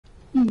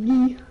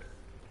Doing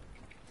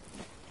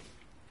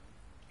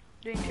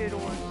two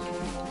doors.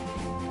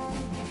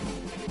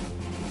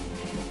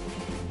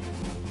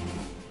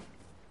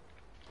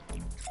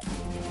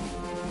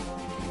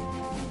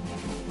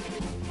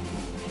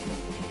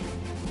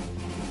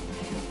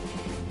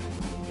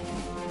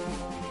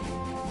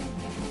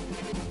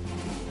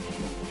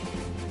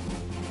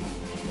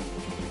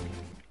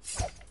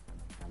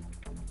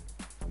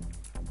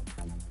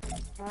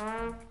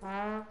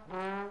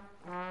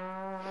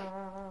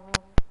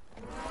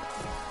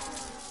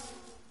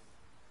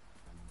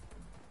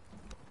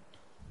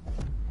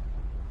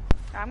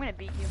 I'm gonna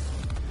beat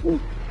you.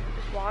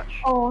 Just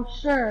watch. Oh,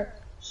 sure.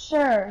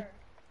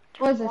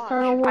 What is this,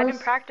 Turtle Wars? I've been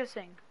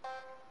practicing.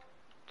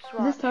 Just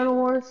watch. Is this Turtle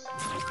Wars?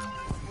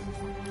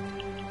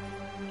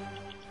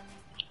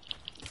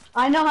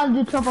 I know how to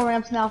do triple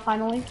ramps now,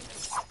 finally.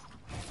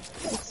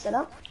 Let's set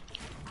up.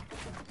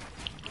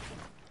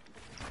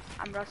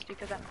 I'm rusty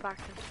because I'm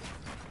practicing.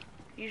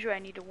 Usually I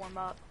need to warm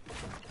up.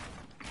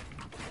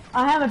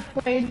 I haven't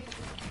played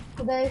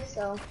today,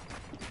 so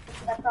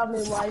that's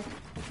probably why.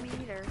 Me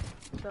either,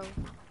 so.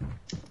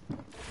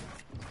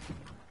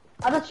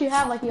 I thought you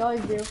had like you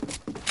always do.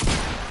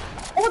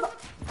 Oh, what the?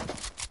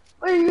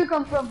 Where did you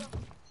come from?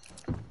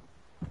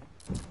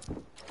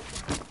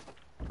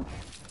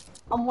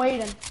 I'm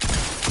waiting.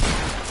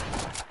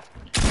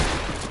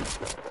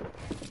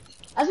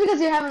 That's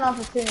because you have an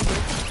opportunity.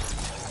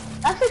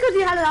 That's because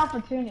you had an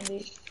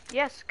opportunity.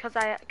 Yes, cause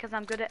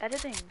I'm good at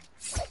editing.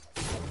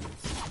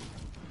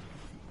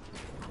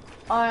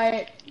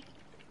 Alright,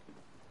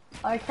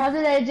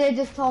 Captain AJ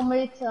just told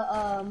me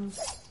to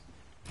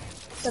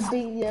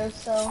beat you,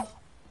 so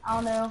I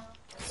don't know.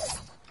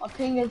 My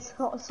ping is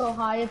so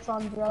high, it's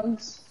on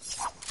drugs.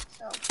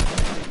 So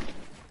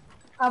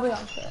probably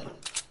on shit.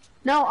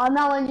 No, I'm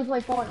not letting you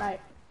play Fortnite.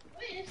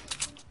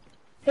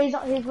 He's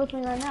with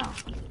me right now.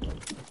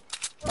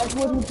 Like,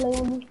 would he play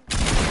with me?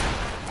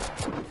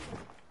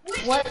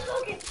 What?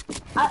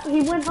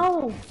 He went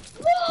home.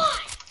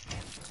 What?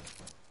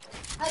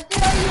 I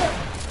dare you.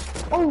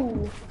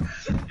 Oh,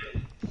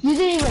 you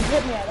didn't even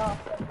hit me at all.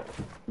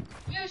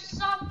 You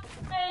suck,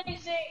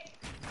 amazing.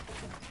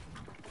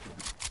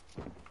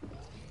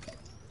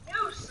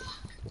 You suck.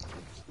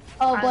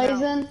 Oh,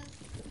 Blazing.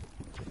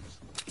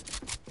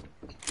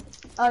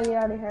 Oh, you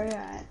already heard it.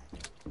 Alright.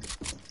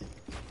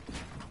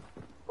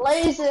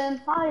 Blazing,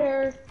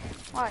 fire.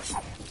 What?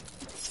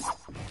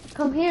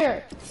 Come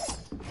here.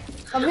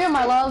 Come here,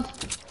 my love.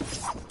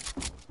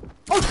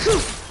 Oh,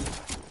 shoot.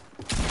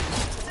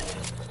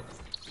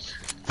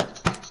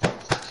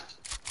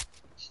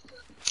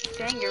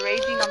 Dang, you're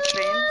raging on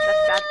stream?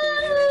 That's bad for your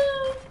viewers.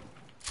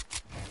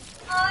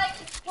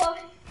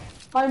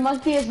 My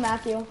monkey is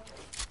Matthew.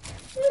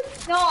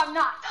 No, I'm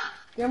not.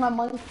 You're my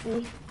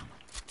monkey.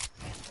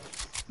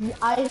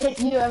 I hit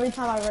you every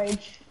time I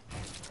rage.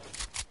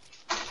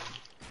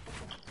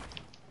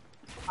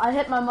 I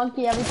hit my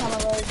monkey every time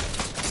I rage.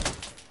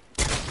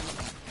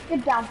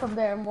 Get down from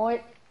there,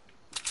 Moit.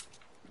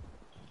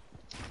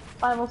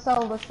 Fine, we'll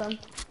settle this then.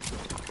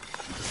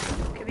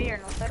 Come here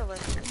and we'll settle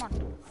it. Come on.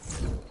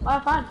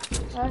 Alright, fine.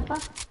 Alright,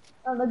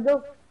 fine. Let's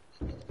go.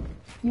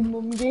 You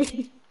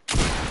monkey.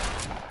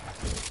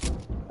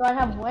 Do I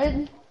have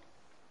win?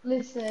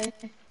 Let's see.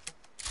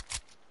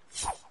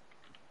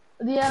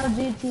 Do you have a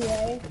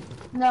GTA?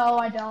 No,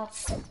 I don't.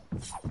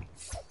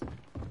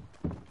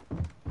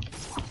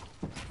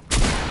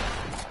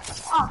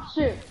 Oh,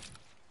 shoot.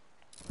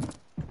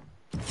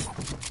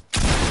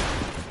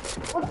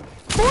 What?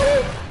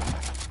 40?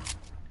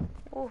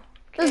 Oh,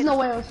 There's no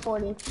way it was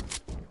 40.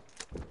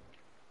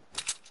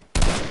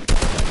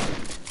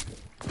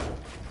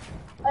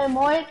 Hey,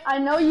 Moit, I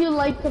know you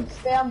like to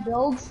spam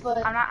builds,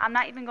 but I'm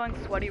not even going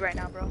sweaty right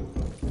now, bro.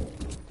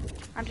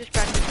 I'm just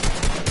practicing.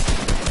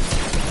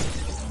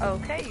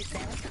 Okay, you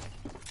Sam.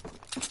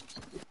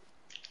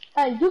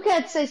 hey, you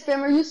can't say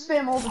spammer. You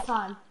spam all the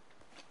time.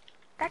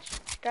 That's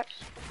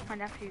my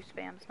nephew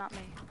spams, not me.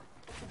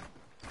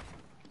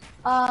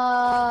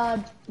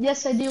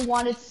 Yes, I do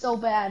want it so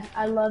bad.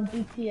 I love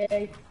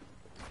GTA.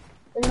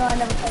 Even though I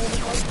never played it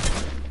before.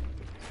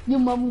 You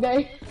mum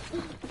gay.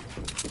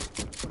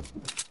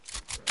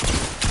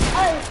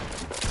 Hey,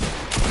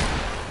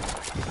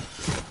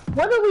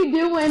 what are we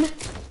doing?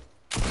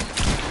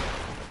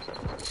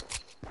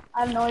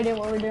 I have no idea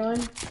what we're doing.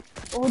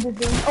 What we're just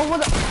doing? Oh, what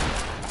the?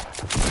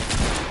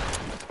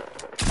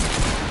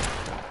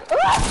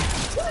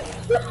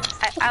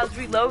 I was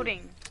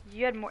reloading.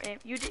 You had more.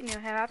 You didn't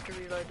even have to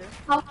reload it.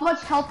 How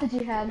much health did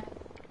you have?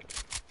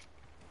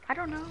 I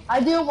don't know. I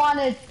do want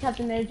it,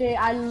 Captain AJ.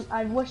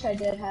 I wish I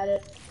did had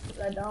it,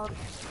 but I don't.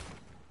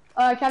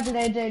 Captain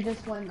AJ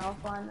just went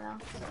offline now,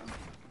 so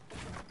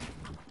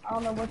I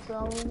don't know what's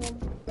wrong with him.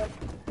 But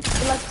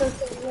let's just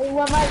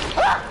what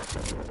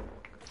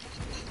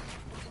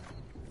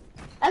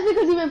That's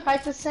because you've been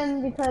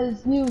practicing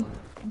because you.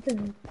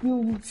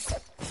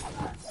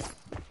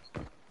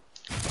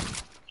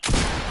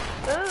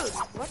 Dude,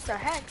 what the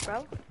heck,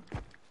 bro?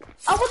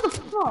 Oh, what the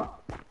fuck?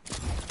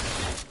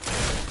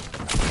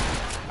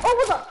 Oh,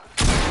 what the?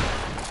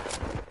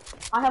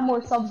 I have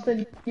more subs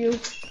than you.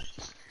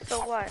 So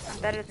what? I'm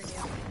better than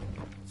you.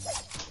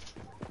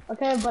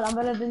 Okay, but I'm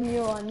better than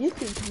you on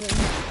YouTube.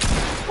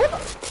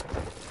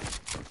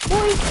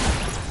 Boy.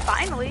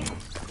 Finally.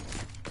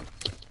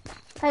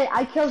 Hey,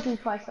 I killed you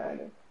twice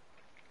already.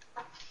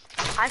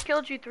 I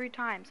killed you 3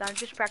 times. I'm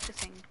just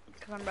practicing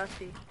because I'm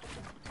rusty.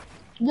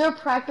 You're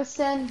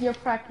practicing, yeah,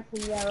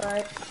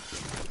 right.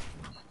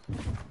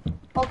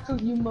 I'll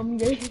shoot you, mum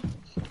gay.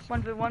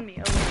 1v1 me.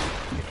 Oh wait,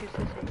 you're too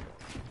sissy.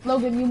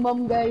 Logan, you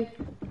mum gay.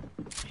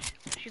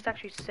 She's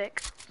actually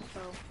sick, so.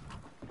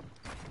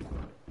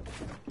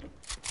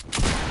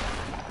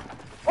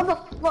 What the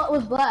fuck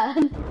was that?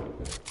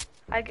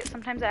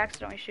 Sometimes I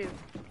accidentally shoot.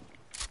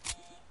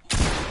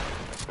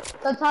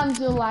 Sometimes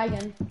you're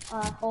lagging.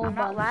 Whole I'm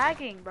not bunch.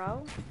 lagging,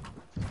 bro.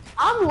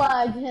 I'm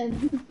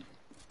lagging.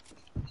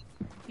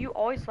 You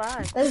always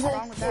lag. There's What's an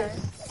wrong with that?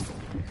 excuse.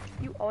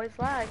 You always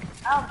lag.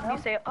 I don't And know.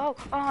 you say, oh,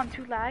 I'm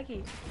too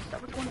laggy.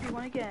 Start with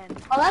 1v1 again.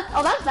 Oh,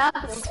 that's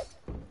Matthew.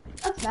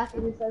 That's Matthew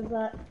who says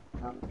that.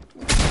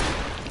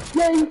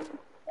 Yay!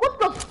 What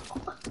the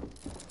fuck?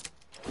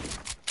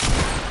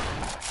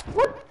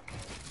 What?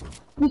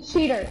 You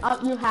cheater.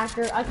 You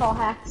hacker. I call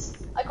hacks.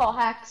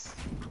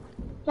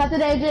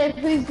 Captain AJ,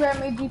 please grant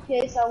me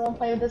GTA so I won't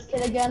play with this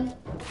kid again.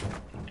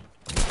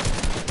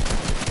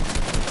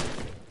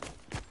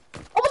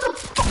 Oh, what the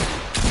fuck?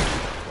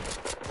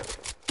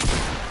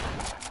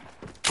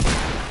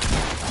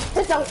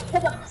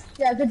 Hit up.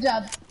 Yeah, good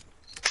job.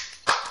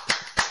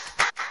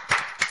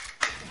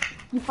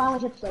 You finally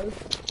hit those.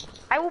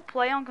 I will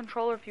play on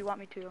controller if you want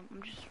me to.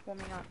 I'm just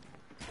warming up.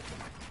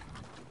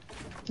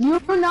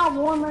 You're not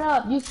warming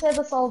up. You say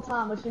this all the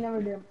time, but you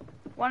never do.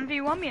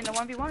 1v1 me in the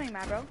 1v1 me,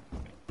 man, bro.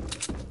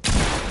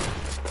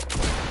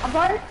 I'm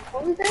sorry?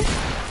 What were you saying?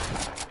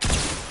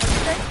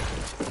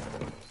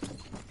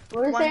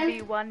 What were you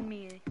saying? 1v1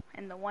 me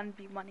in the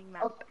 1v1ing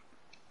map. Okay.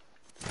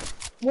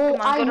 Well,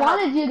 Come on, I go to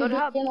wanted hub. you Go to to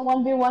hub. be in the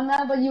 1v1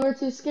 map, but you were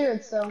too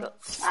scared, so.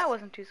 I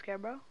wasn't too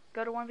scared, bro.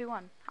 Go to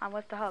 1v1. I'm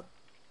with the hub.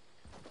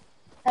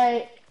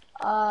 Hey,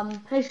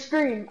 hey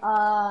Stream,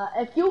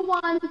 if you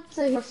want to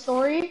hear a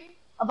story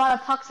about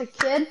a toxic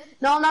kid,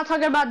 no, I'm not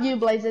talking about you,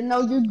 Blazin.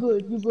 No, you're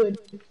good.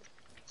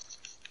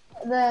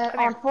 Then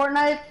on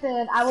Fortnite,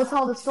 then I will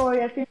tell the story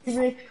if you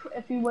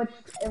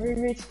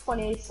reach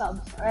 28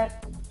 subs, alright?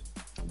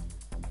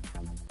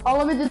 Oh,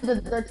 let me do the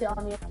dirty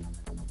on you.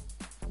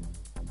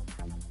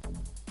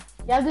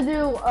 You have to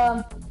do,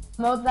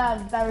 mode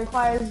that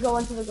requires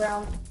going to the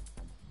ground.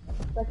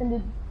 So I can do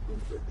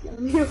dirty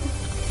on you.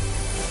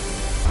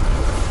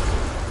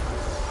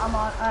 I'm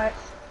on, alright.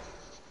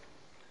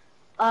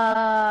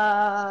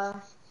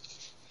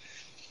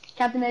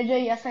 Captain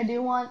AJ, yes I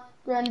do want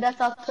Grand Death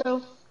Out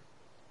too.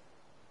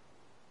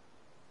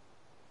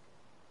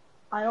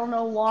 I don't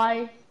know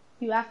why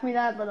you asked me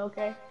that, but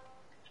okay.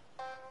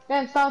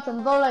 Game starts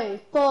in 3,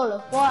 2,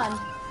 1,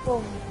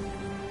 boom.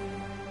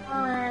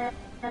 Alright,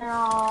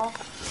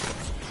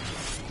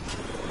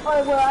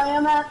 where I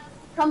am at,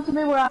 come to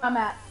me where I'm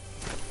at.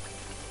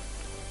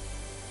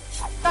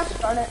 Let's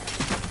start it.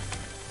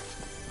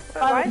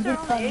 Why is there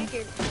only 8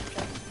 games?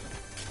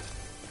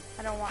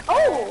 I don't want.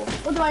 Oh!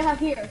 What do I have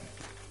here?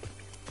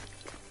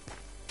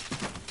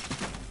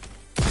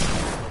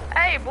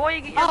 Hey, boy,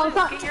 you get your loot.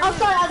 Get your I'm loot.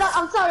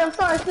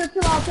 sorry.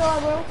 Chill out,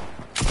 bro.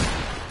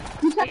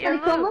 You Get your tried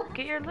to kill me? loot.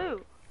 Get your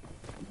loot.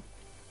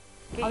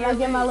 I'm gonna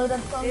get my loot at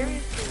some.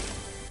 Seriously.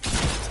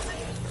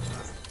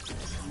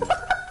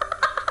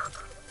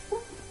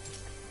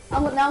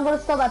 Now I'm gonna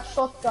steal that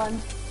shotgun.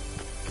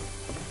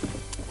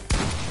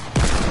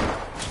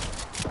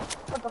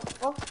 What the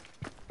fuck?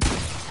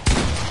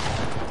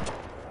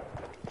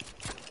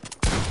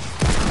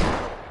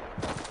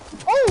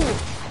 Oh!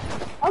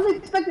 I was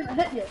expecting to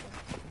hit you.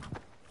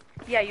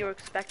 Yeah, you were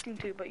expecting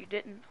to, but you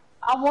didn't.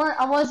 I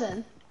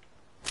wasn't.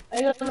 Are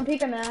you gonna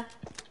peek in there?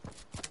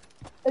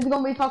 Is it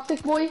gonna be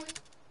toxic, boy?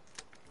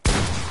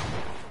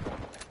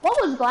 What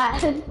was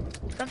glad?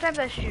 Sometimes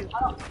I shoot.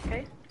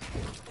 Okay.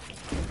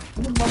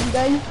 You mum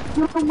guy.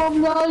 What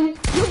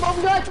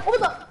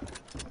the?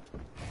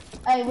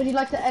 Hey, would you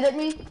like to edit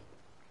me?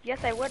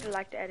 Yes, I would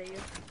like to edit you.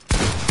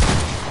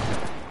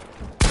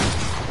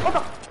 What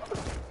the?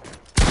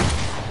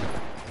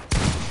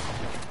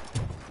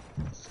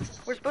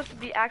 We're supposed to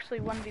be actually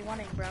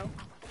 1v1ing, bro.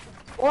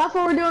 Well, that's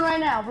what we're doing right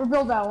now. We're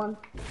build that one.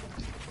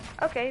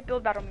 Okay,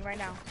 build battle me right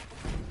now.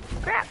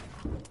 Crap.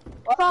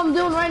 That's what I'm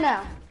doing right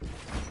now.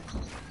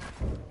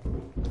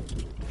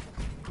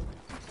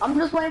 I'm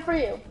just waiting for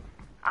you.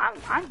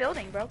 I'm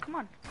building, bro. Come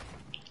on.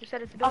 You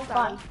said it's a build That's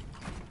battle. fine.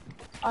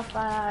 That's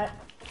fine.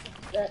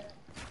 Alright.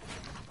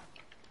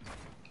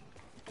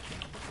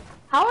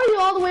 How are you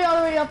all the way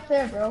up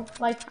there, bro?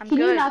 Like, I'm can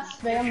you good. not You're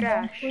spam them,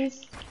 trash.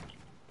 please?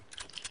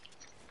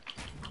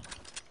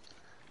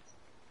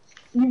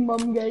 You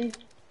mum gay.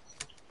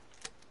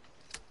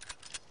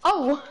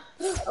 Oh!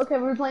 Okay,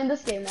 we're playing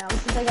this game now,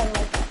 since I got it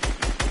like that.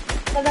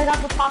 Because I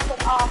got the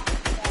pocket off.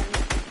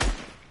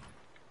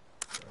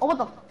 Oh, what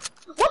the?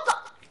 What the?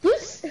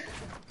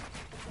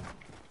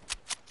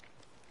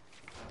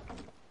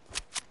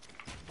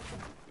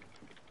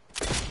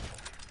 You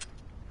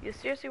You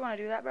seriously want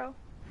to do that, bro?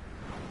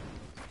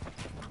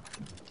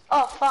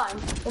 Oh, fine.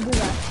 We'll do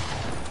that.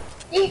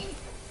 Eat.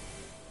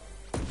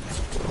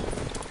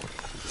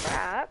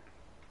 Crap.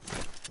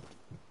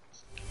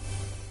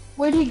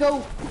 Where'd he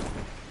go?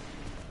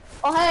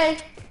 Oh, hey.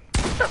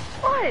 What the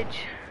fudge?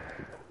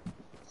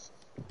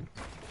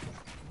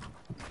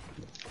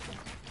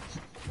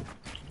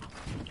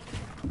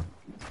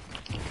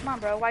 Come on,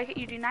 bro. Why can't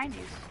you do 90s?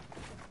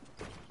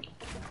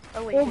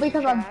 Oh wait. Well, this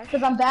is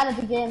because I'm bad at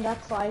the game.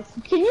 That's why.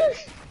 Can you?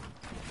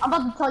 I'm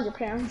about to tell your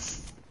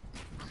parents.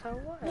 So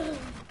what?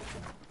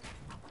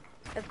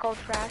 It's called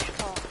trash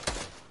talk.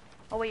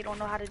 Oh wait, you don't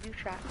know how to do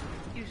trash.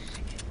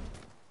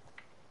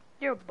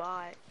 You're a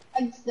bot.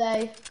 I'd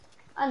say.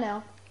 I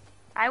know.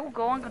 I will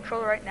go on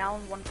controller right now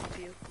and one pump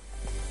you.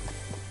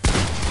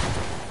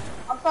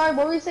 I'm sorry.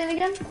 What were you saying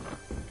again?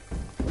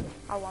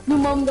 I want You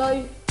mom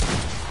guy.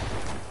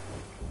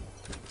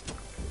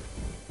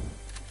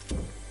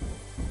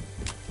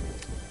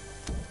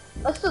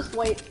 Let's just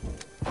wait.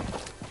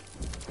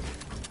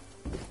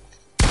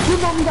 You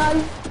mom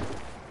guy.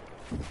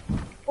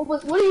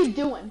 What are you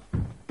doing?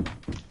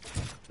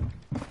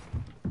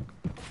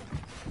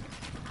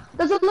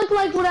 Does it look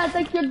like what I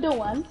think you're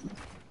doing?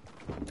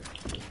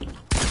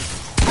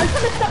 I'm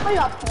gonna set me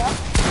up here.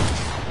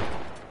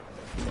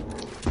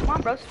 Come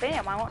on, bro,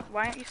 spam.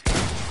 Why aren't you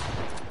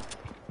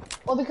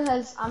spamming? Well,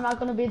 because I'm not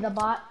gonna be the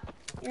bot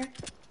here.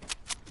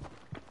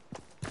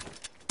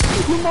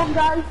 You mom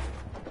guy.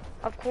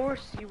 Of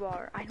course you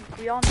are.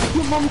 We all know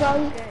You mom guy.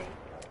 okay.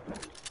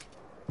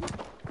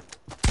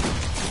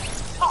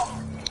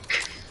 Oh.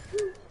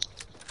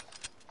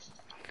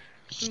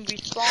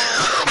 Respawn.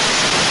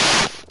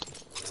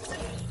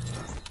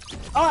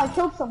 Oh, I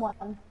killed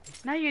someone.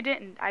 No, you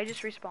didn't. I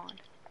just respawned.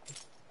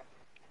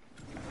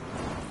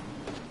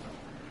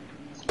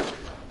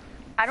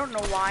 I don't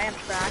know why I'm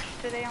trash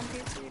today on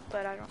PC,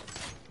 but I don't.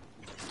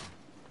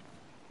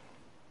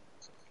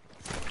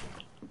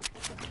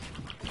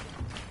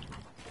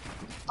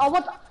 Oh,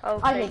 what the?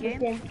 Okay, I hate this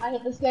game. I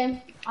hate this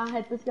game. I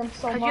hate this game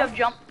so much. Because you have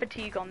jump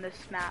fatigue on this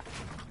map.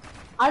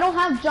 I don't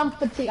have jump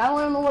fatigue. I don't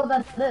even know what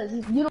that is.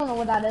 You don't know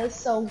what that is,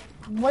 so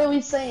what are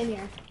we saying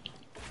here?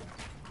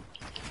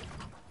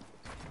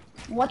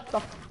 What the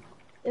f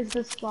is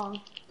this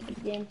wrong with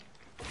the game?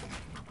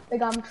 I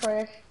think I'm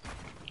trash.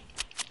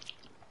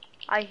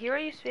 I hear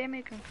you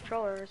spamming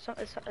controller.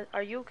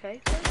 Are you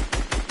okay?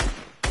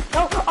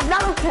 No, I'm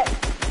not okay.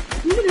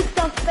 You need to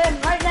stop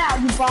spamming right now,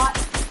 you bot.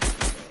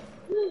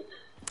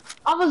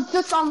 I was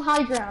just on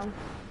high ground.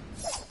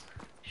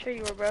 Sure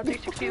you were, bro.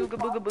 360 ooga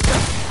booga booga.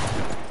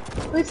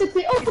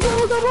 360 ooga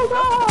booga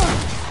booga!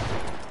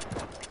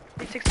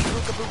 360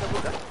 ooga booga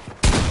booga.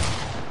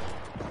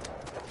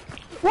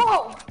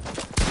 Whoa!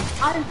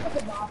 I didn't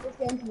pick a bot. This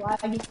game's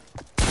laggy.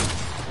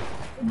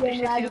 The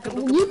game laggy.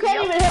 You can't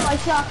even hit my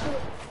shot.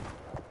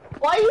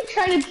 Why are you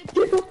trying to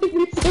do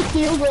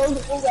 360 ooga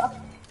ooga booga?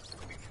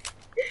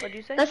 What'd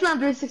you say? That's not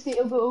 360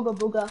 ooga ooga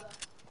booga.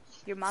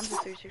 Your mom's a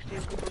 360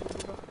 ooga booga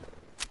booga.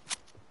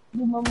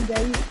 You mom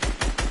gay.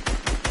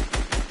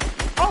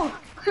 Oh,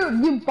 shoot,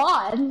 you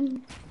bot.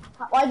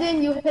 Why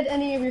didn't you hit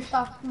any of your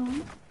shots?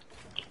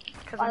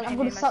 Because I'm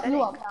gonna set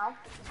you up now.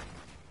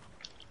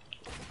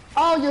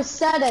 Oh, your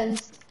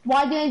settings.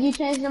 Why didn't you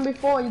change them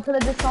before? You could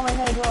have just told me,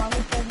 hey, bro, I'm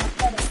gonna change my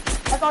settings.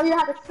 That's all you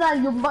had to say.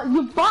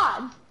 You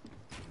bot.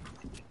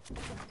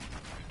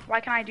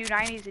 Why can I do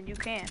 90s and you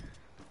can't?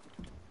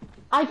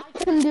 I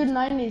couldn't do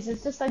 90s.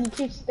 It's just that you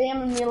keep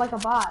spamming me like a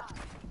bot.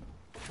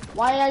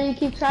 Why are you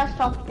keep trash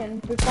talking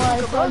before I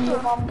tell you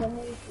I'm gonna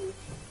need you?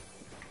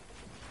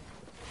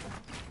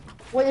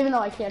 Well, even though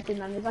I can't do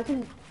 90s, I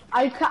can.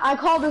 I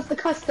call this the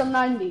custom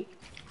 90.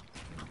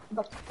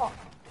 The fuck.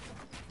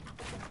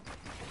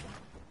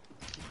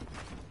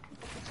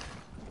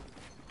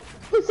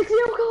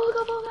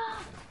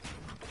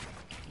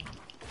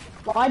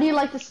 Why do you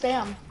like to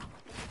spam?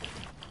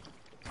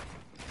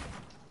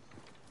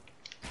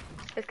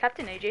 Is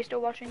Captain AJ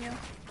still watching you?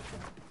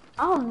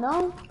 I don't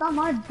know. It's not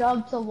my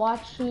job to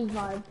watch who's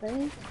my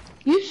thing.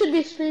 You should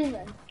be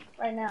streaming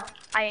right now.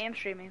 I am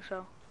streaming,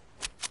 so.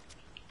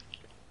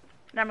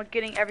 And I'm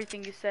getting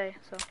everything you say,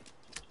 so.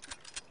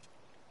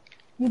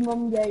 You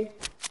mom gay.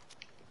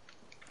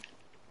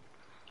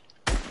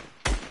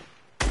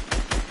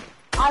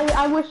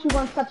 I wish you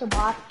weren't such a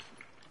bot.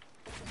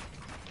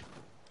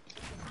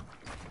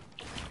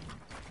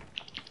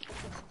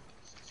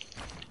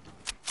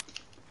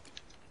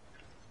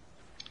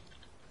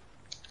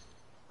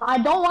 I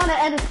don't want to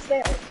edit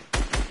stairs.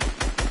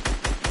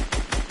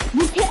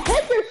 You can't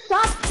hit your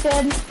shots,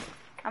 kid.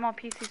 I'm on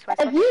PC, so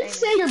I If you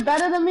say you're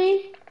better than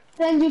me,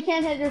 then you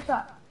can't hit your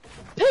shot.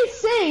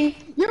 PC?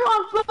 You're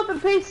on flipping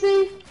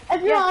PC?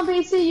 If you're on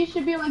PC, you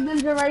should be like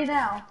Ninja right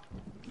now.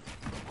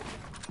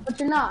 But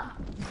you're not.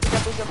 Booga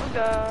booga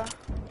booga.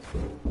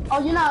 Oh,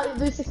 you're not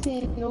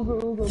 316.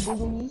 Ooga ooga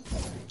booga me.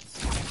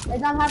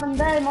 It's not happening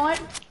today, Moit.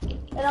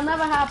 It'll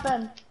never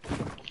happen.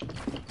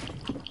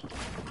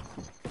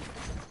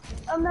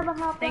 It'll never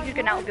happen. Think you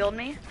can outbuild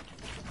me?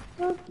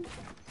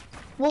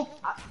 Well,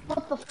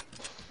 what the f—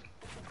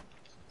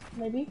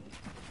 maybe.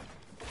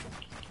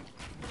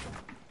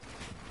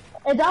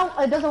 It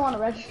doesn't want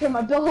to register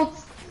my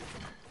builds.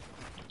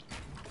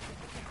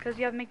 Because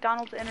you have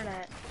McDonald's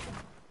internet.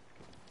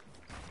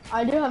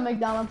 I do have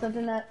McDonald's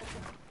internet.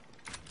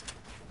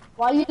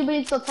 Why are you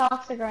being so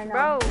toxic right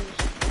now? Bro.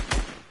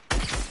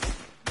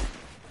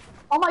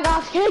 Oh my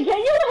gosh, can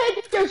you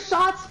hit your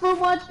shots for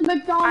much,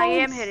 McDonald's? I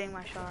am hitting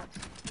my shots.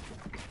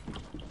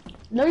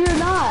 No, you're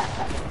not.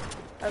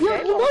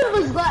 Okay, What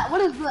was that? What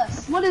is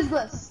this? What is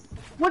this?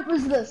 What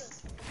was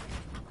this?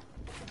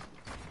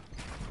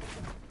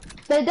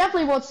 They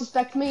definitely won't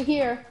suspect me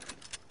here.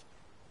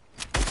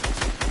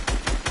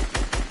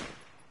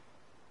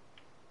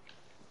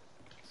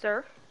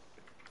 Sir?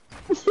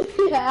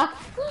 Yeah.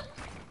 Where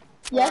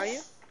Yes. are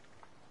you?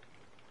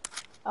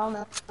 I don't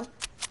know.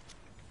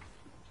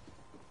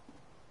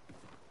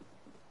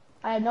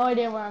 I have no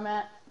idea where I'm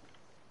at.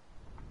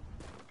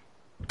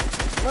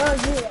 Where are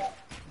you at?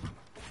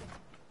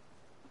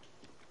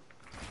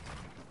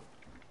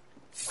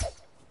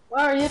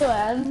 Where are you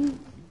at?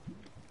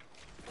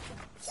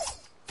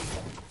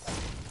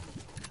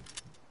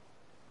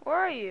 Where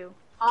are you?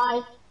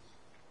 I.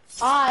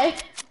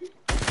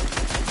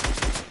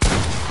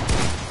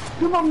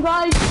 Come on,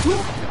 guys.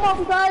 Come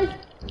on, guys.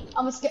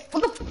 I'm a Skype.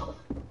 What the fuck?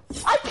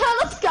 I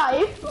can't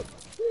Skype.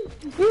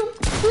 You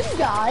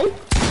guy.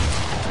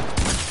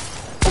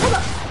 Hold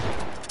up.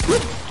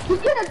 You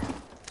can't.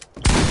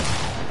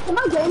 Can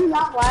my game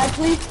not lag,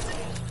 please?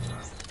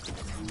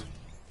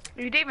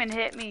 You didn't even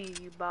hit me,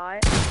 you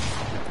bot.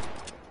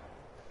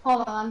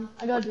 Hold on.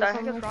 I gotta What do the heck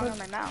something is real wrong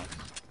quick. with my mouse?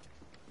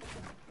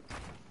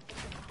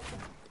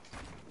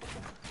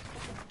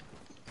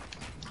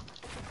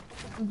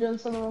 I'm doing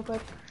something real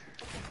quick.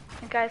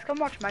 And guys, come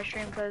watch my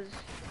stream because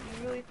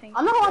you really think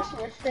I'm not watching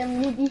your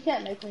stream. You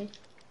can't make me.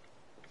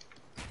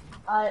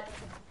 Alright.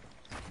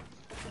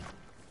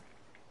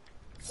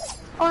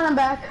 Oh, and I'm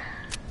back.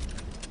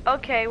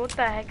 Okay, what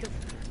the heck is...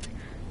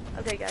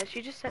 Okay guys,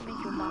 she just sent me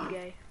your mom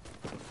gay.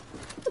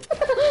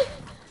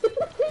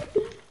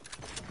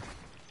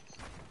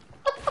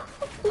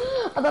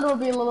 I thought it would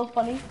be a little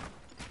funny.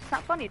 It's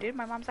not funny, dude.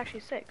 My mom's actually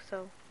sick,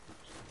 so...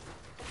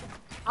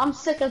 I'm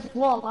sick as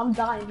well. I'm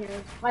dying here.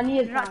 My knee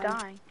is You're not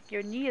dying.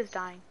 Your knee is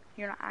dying.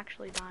 You're not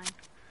actually dying.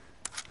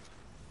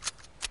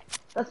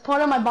 That's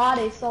part of my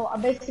body, so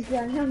basically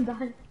I am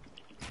dying.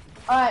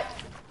 Alright.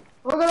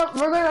 We're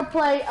gonna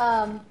play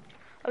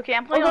Okay,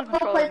 I'm playing on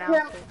controller now,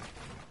 too.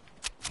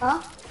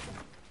 Huh?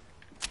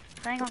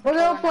 Playing on We're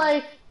controller gonna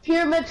play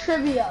pyramid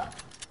trivia.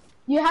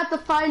 You have to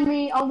find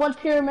me on what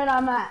pyramid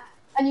I'm at.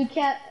 And you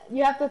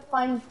have to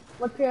find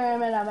what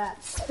pyramid I'm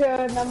at.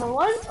 Pyramid number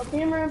 1 or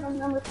pyramid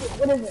number 2?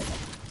 What is it?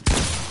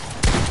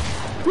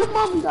 Your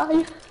mom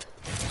died.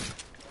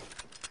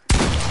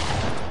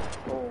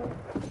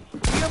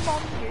 Your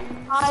mom gay.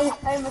 Hi,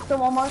 Mr.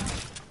 Walmart.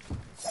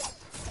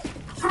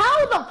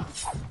 How the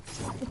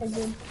okay,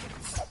 good.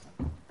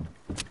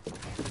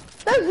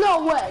 There's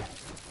no way.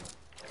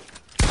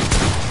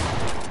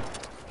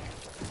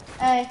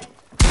 Hey.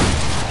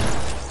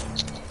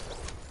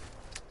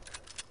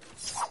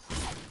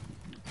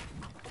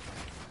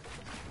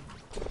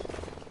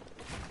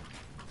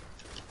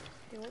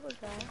 Hey, what was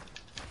that?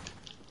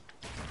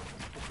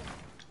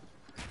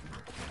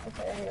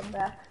 Okay, I'm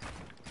back.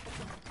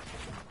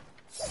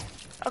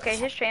 Okay,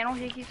 his channel,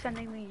 he keeps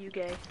sending me you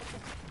gay.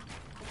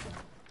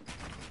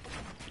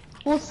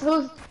 It's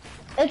a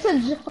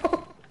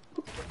joke.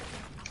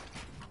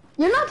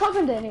 You're not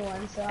talking to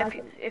anyone, so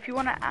If you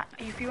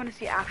wanna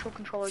see actual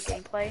controller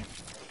gameplay,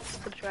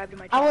 subscribe to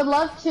my I channel. would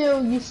love to,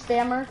 you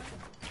spammer.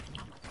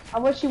 I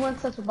wish you weren't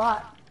such a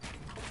bot.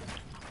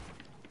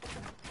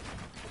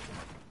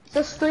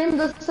 So stream,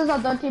 this is a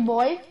dirty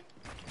boy.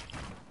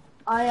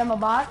 I am a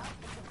bot.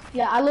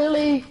 Yeah, I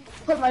literally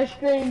put my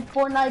stream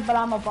Fortnite, but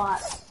I'm a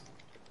bot.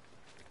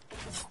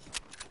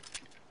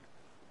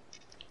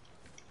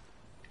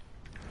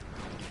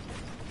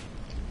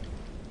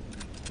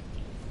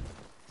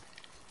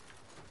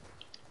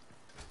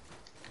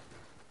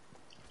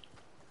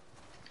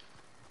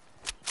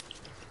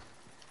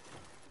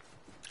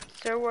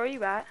 Sir, where are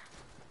you at?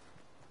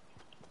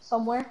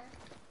 Somewhere.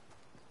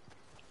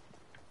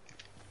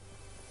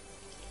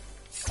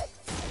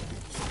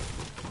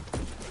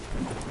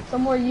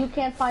 Somewhere you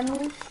can't find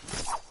me.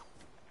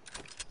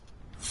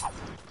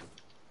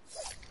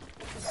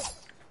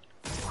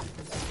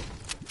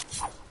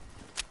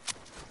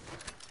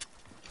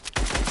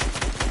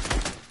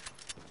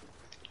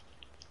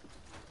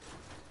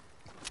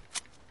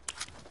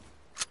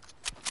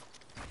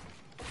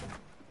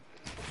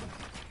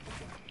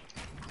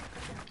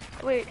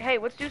 Wait, hey,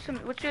 let's do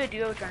a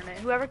duo tournament.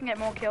 Whoever can get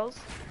more kills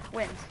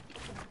wins.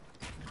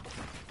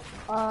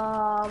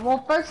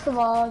 Well, first of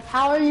all,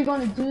 how are you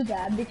going to do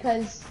that?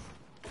 Because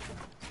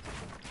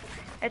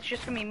It's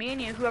just gonna be me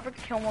and you. Whoever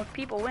can kill more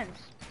people wins,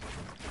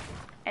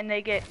 and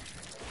they get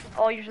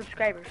all your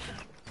subscribers.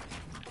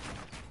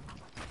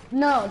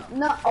 no.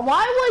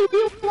 Why would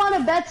you want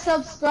to bet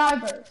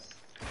subscribers?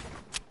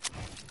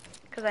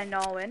 Cause I know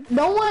I'll win.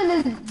 No one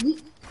is.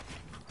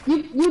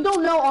 You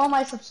don't know all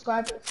my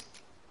subscribers.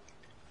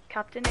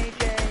 Captain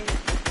AJ.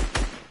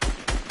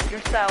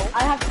 Yourself.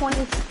 I have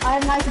 20. I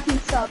have 19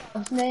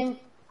 subs. Name.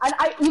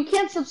 You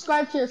can't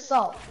subscribe to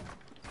yourself.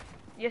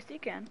 Yes, you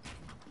can.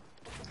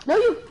 No,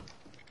 you.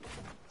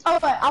 Oh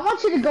wait, I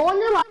want you to go on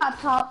your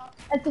laptop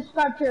and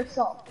subscribe to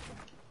yourself.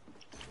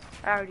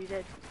 I already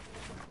did.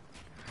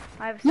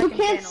 I have a You second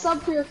can't channel.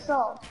 sub to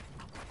yourself.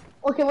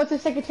 Okay, what's your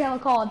second channel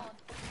called?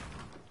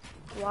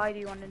 Why do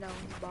you want to know,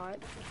 you bot?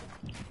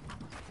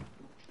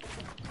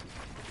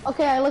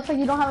 Okay, it looks like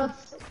you don't have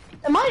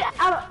a. Am I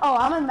out? Oh,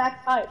 I'm in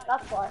max height.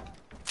 That's why.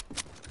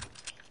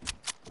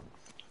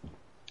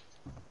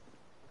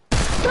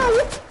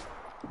 No.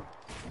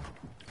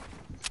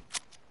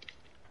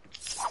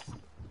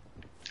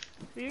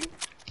 See?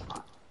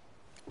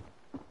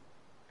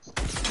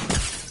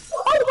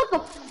 Oh, what the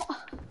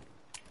fuck?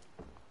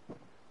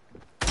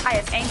 I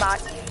have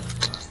aimbot.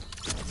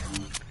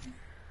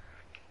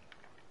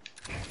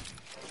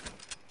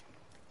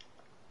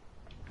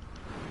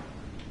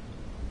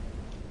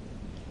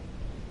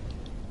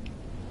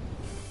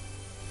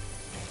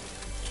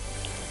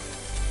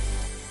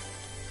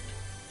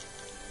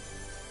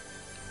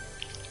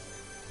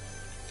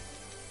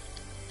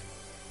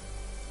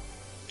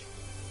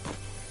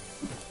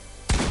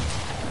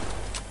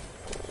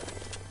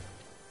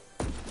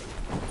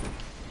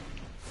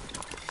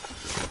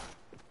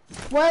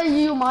 Where are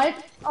you, Mike?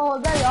 Oh,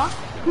 there you are.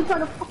 You trying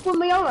to fuck with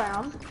me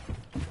around?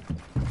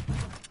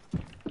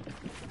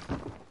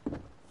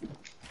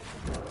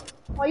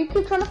 Why you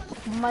keep trying to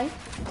fuck with me?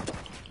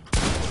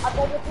 I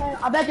bet you're playing.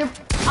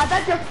 I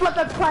bet you're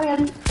flipping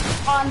playing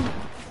on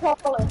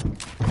controller.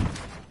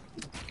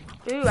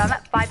 Ooh, I'm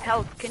at 5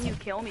 health. Can you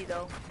kill me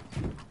though?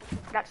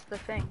 That's the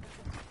thing.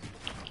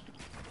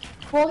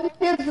 Well,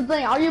 here's the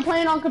thing. Are you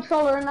playing on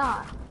controller or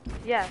not?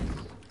 Yes.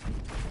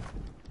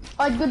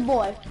 Alright, good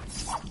boy.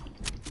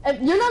 If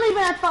you're not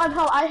even at 5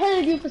 health. I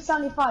hated you for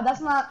 75.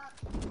 That's not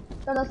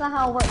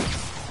how it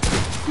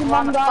works. You Well,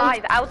 I'm mom at guy.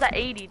 5. I was at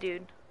 80,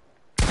 dude.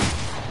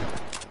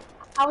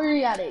 How are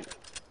you at 8?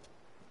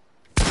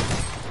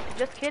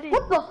 Just kidding.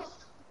 What the?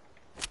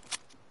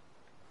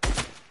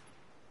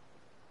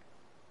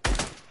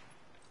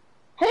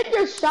 Hit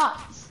your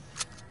shots.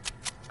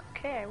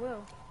 Okay, I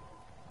will.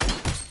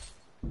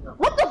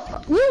 What the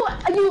fuck? You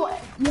have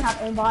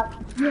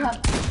aimbot. You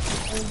have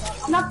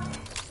aimbot. I'm not.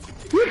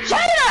 You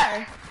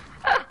cheater!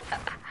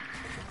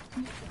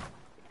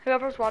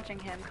 Whoever's watching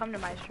him, come to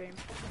my stream.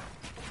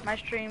 My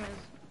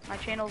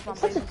channel's on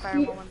Such a Blazing Fire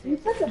cute- 110. you're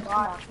such a Just come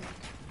bot. watch me.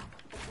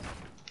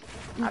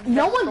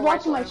 No That's one's the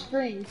watching white my room.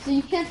 stream, so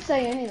you can't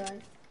say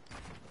anything.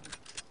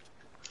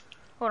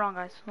 Hold on,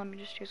 guys. Let me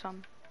just do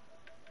something.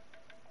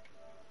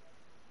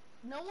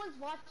 No one's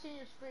watching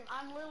your stream.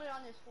 I'm literally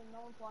on your stream. No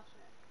one's watching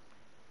it.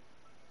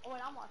 Oh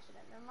wait, I'm watching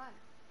it. Never mind.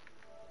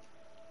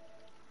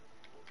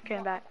 Okay,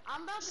 I'm back.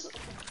 I'm about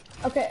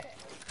to. Okay,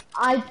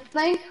 I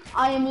think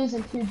I am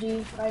using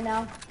 2G right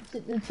now. The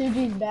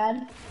 2G is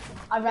bad.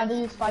 I'd rather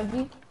use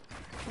 5G.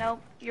 No,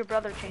 your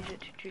brother changed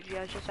it to 2G.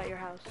 I was just at your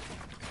house.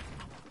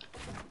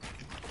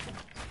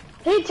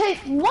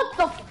 What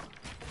the?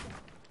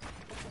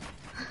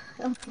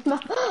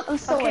 I'm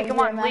so Okay, angry, come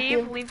on. Matthew.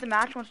 Leave the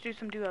match. Let's do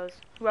some duos.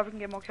 Whoever can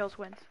get more kills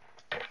wins.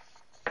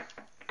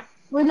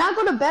 We're not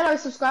gonna bet our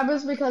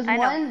subscribers because I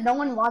know. one, no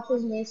one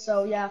watches me,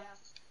 so yeah.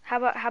 How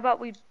about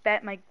we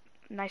bet my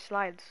nice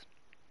slides?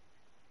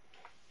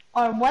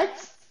 Or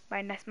what?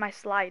 My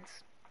slides.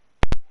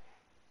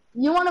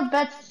 You wanna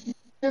bet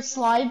your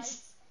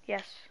slides?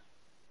 Yes.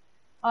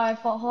 Alright,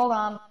 hold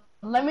on.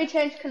 Let me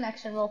change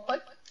connection real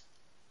quick.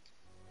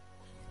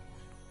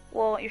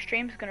 Well, your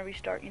stream's gonna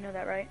restart. You know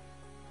that, right?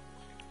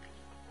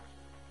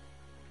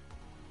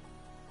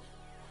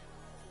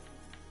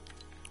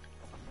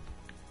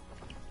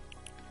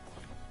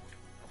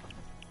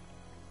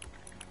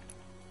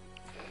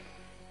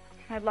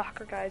 My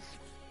locker, guys.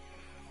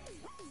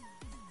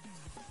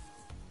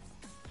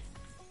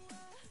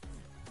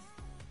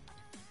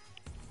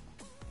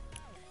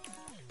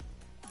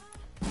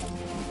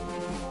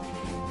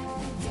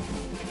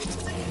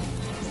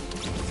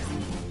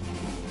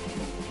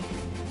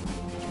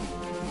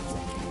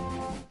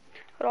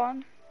 Hold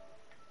on.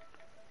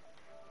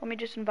 Let me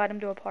just invite him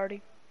to a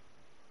party.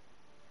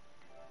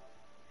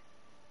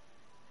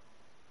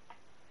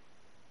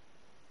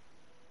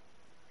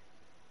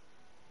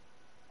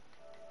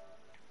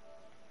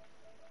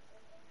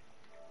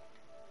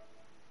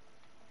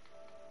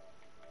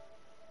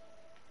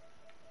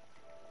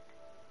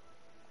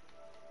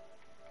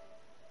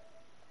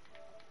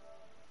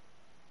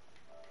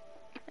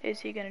 Is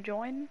he gonna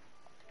join?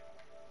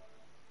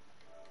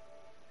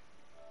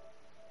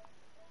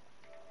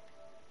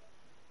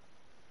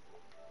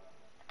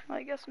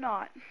 I guess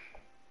not.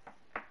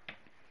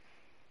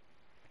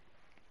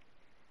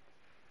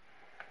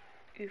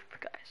 Oof,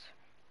 guys.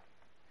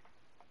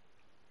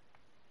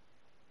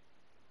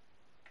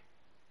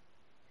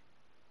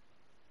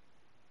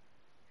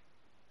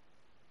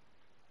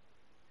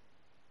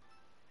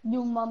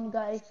 You mum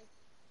guy.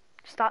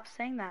 Stop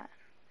saying that.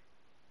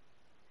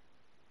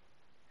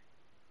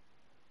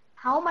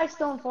 How am I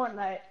still in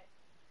Fortnite?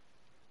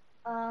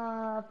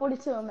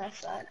 42 on that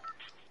side.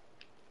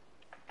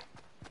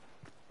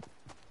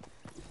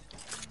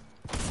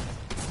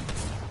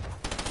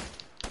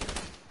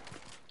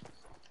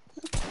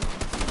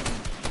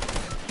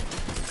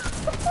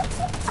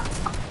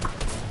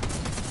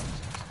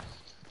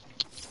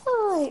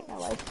 hate my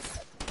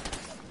life.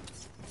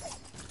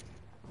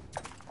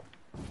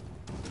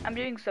 I'm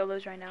doing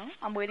solos right now.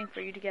 I'm waiting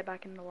for you to get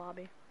back in the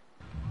lobby.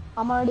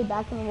 I'm already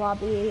back in the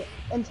lobby,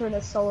 entering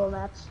a solo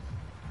match.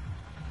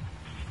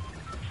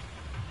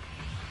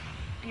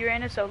 You're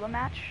in a solo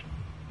match?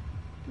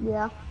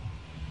 Yeah.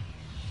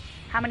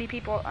 How many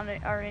people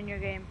are in your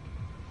game?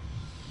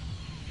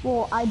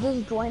 Well, I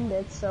just joined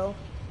it, so.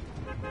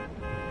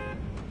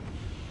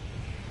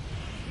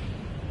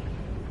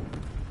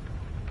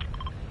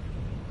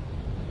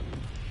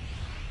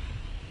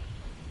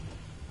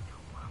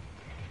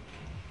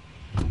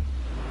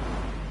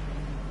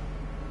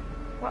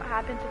 What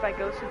happens if I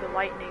go through the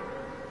lightning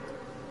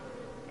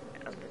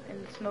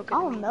and the smoke I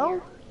is don't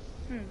know.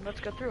 Let's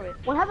go through it.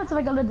 What happens if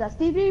I go to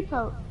Dusty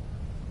Depot?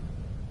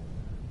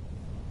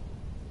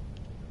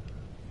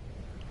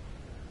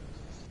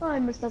 Oh, I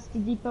miss Dusty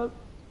Depot.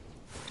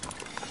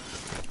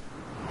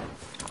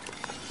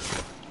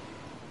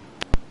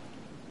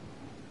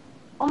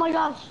 Oh my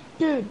gosh,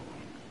 dude.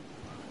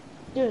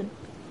 Dude.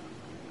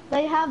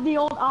 They have the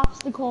old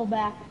obstacle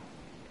back.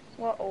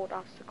 What old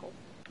obstacle?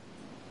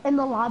 In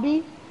the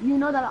lobby, you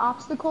know that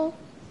obstacle?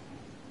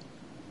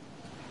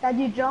 That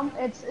you jump,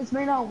 it's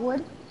made out of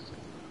wood.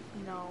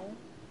 No.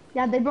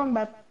 Yeah, they brought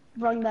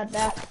that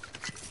back.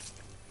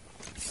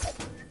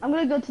 I'm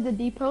gonna go to the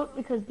depot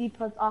because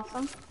depot's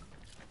awesome.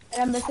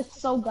 And I miss it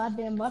so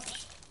goddamn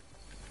much.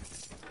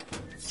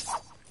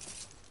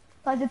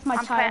 Cause it's my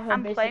childhood,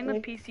 I'm playing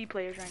basically. with PC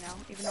players right now,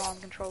 even though I'm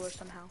controller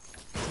somehow.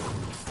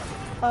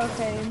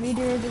 Okay,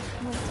 meteor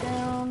just went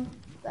down.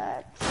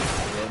 That's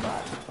a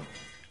robot.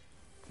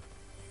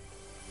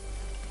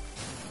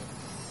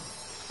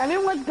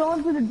 Everyone's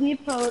going to the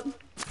depot.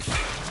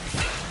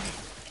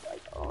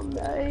 Like, oh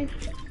no.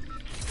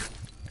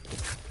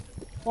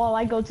 While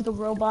I go to the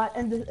robot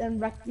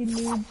and wreck the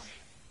noobs.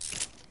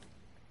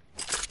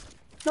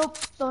 Nope,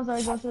 so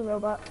sorry, go to the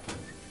robot.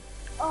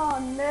 Oh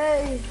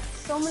no,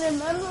 so many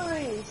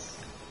memories.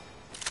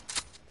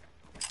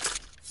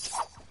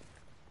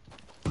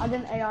 I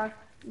did an AR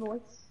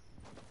noise.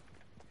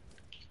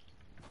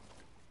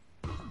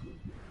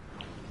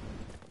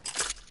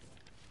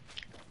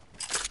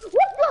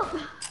 What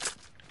the?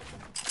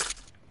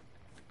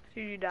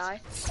 Did you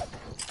die?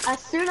 As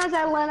soon as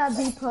I land at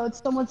depot,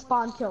 someone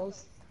spawn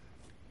kills.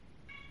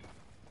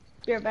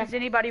 Be right back. Is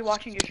anybody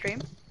watching your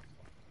stream?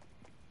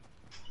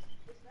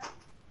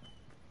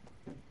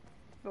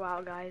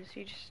 Wow, guys,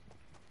 you just...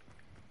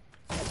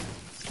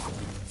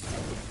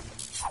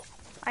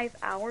 I have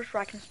hours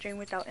where I can stream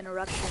without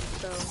interruption,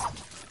 so...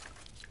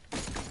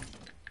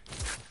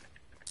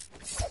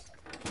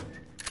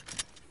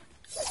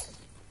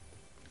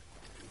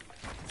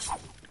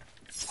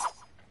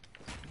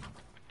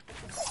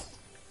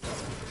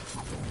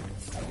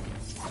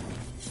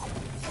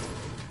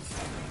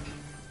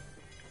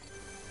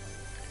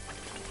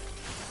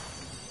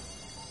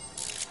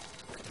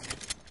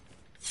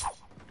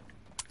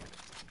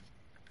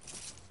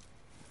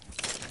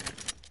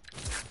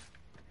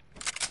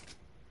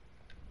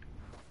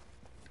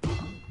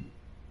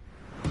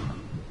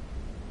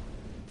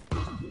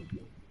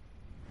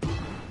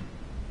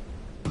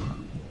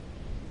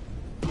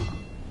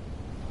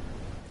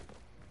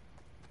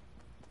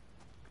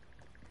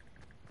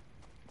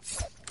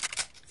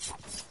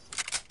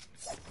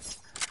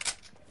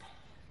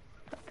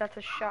 That's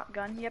a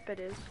shotgun. Yep, it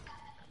is.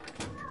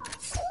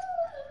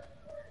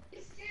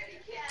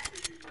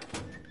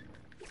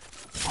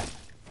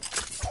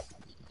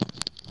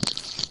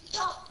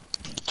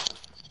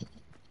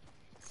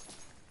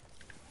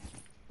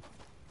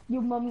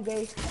 You mummy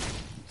gay.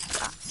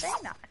 Stop saying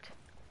that.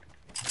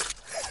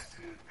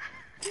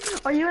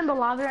 Are you in the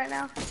lobby right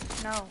now?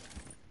 No.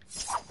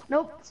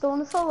 Nope, still in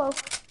the solo.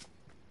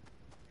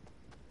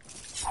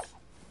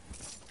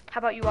 How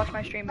about you watch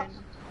my stream and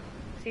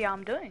see how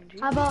I'm doing, G?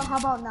 How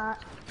about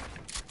not?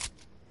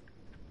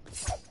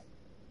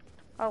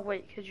 Oh,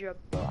 wait, because you're a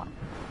bot.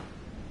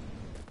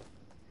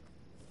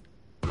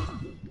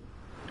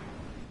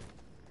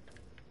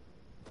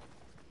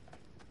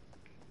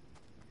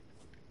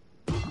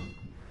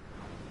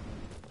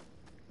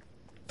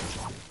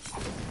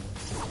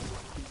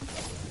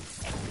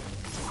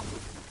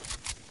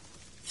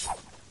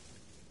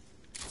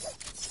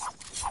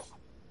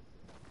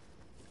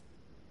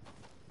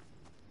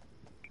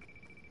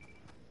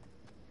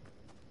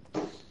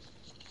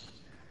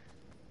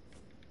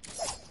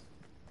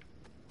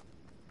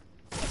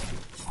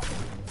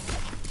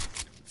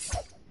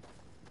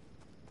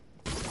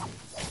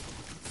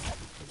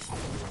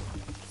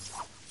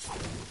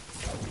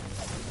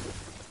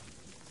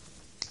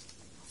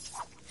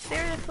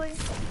 Seriously?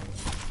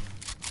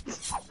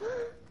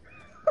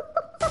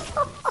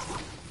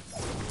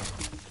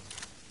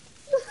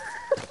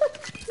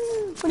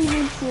 What do you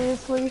mean,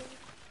 seriously?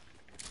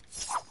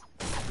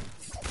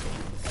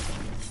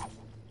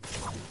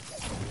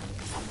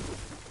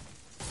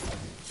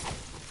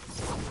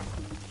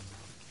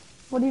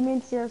 What do you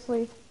mean,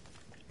 seriously?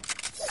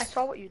 I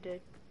saw what you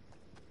did.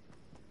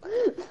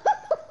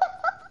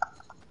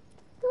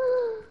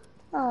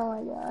 Oh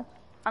my gosh.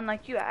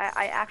 Unlike you,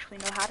 I actually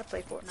know how to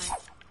play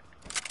Fortnite.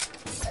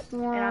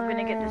 And I'm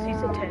gonna get the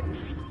season 10.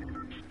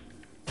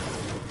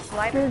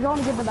 Life. You're going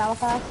to get the battle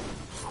pass.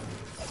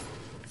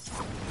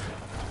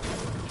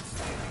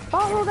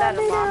 Follow Is that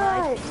that a llama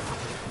I meteorite!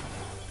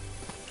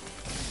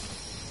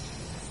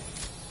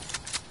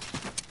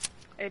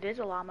 It is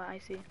a llama, I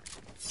see.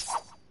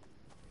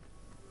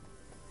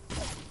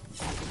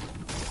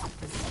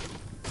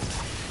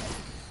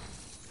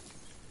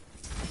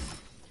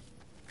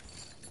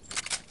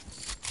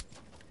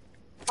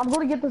 I'm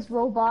gonna get this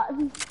robot.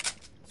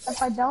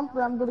 If I don't,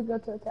 then I'm gonna go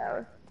to the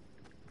tower.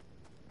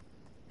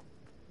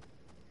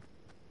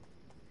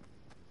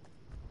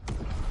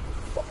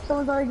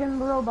 Someone's already getting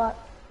the robot.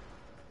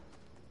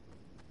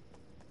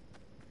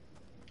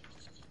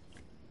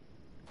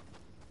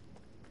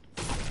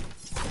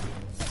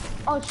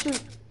 Oh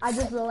shoot, I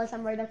just realized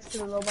I'm right next to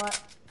the robot.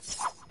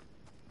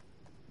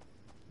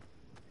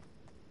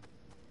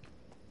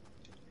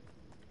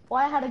 Well,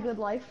 I had a good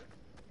life.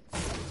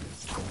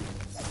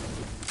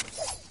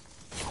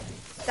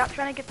 Stop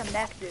trying to get the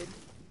mech, dude.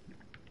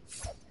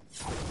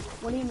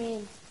 What do you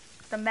mean?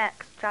 The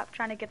mech. Stop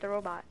trying to get the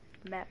robot.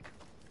 The mech.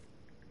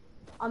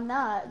 I'm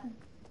not.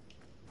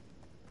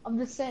 I'm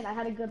just saying I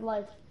had a good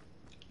life.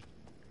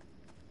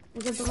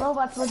 Because the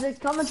robots were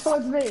just coming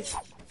towards me.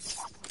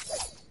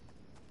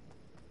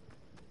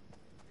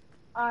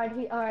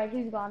 Alright,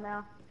 he's gone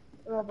now.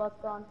 The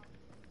robot's gone.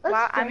 That's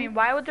Wow, I strange. mean,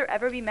 why would there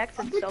ever be mechs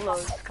in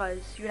solos? Because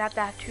you'd have to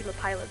have two to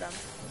pilot them.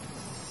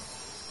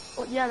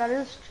 Well, yeah, that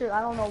is true.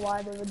 I don't know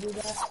why they would do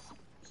that.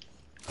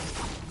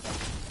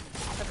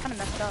 That's kind of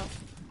messed up.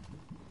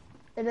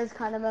 It is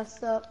kind of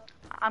messed up.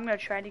 I'm gonna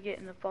try to get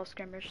in the fall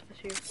skirmish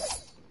this year.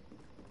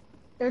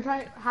 They're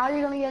trying. How are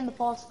you gonna get in the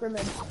fall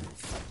scrimmage?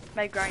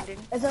 By grinding.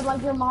 Is it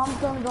like your mom's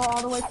gonna go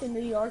all the way to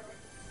New York?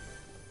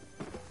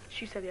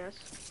 She said yes.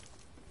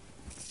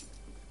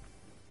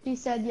 She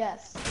said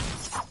yes.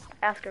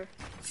 Ask her.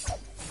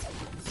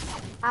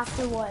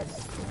 After what?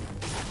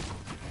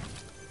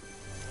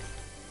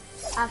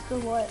 After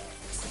what?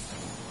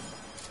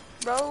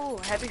 Bro,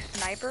 heavy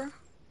sniper?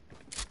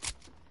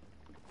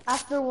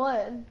 After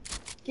what?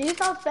 Can you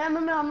stop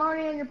spamming me? I'm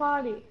already in your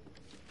party.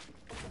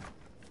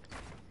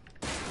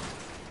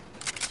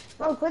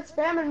 Bro, quit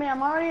spamming me.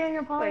 I'm already in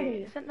your party.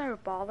 Wait, isn't there a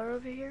baller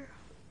over here?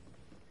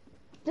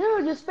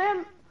 Dude, you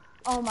spam.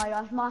 Oh my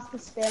gosh, Mosk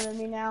is spamming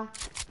me now.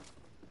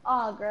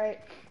 Oh, great.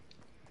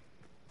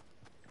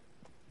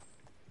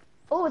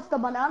 Oh, it's the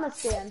banana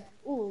stand.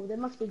 Ooh, they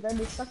must be very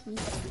sucky.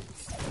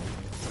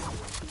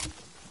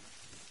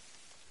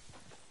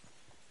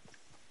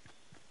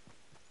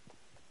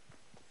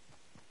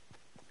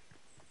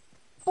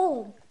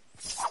 Boom.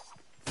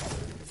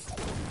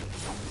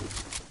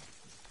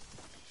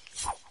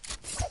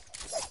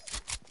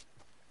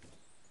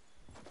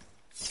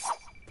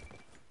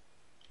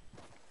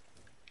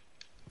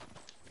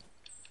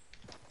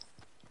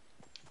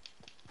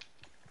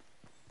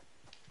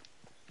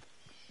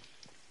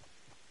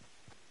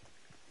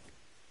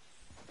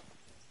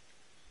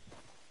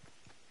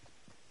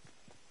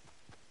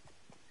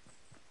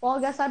 Well,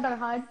 I guess I better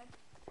hide.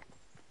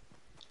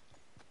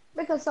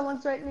 Because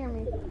someone's right near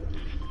me.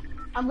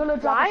 I'm gonna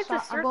drop Why a is the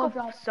shot. I'm gonna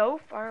circle drop. so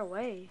far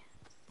away?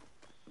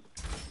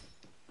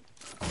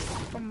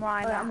 From where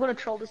I'm Alright, at. I'm gonna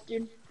troll this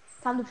dude.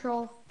 Time to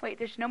troll. Wait,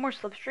 there's no more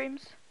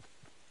slipstreams?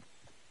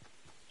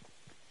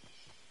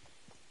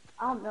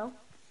 I don't know.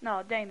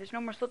 No, dang, there's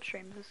no more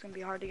slipstreams. This is gonna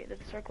be hard to get to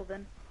the circle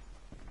then.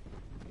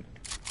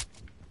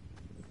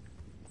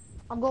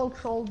 I'm gonna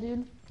troll,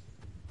 dude.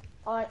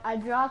 Alright, I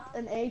dropped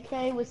an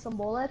AK with some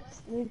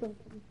bullets. And he's gonna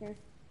come here.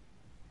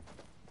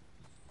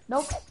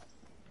 Nope.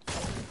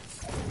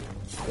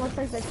 Looks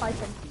like they're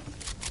fighting.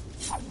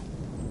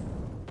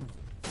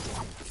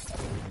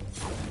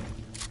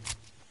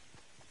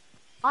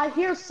 I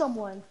hear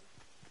someone.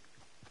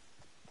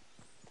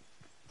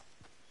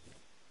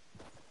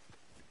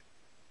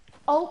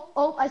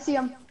 Oh, I see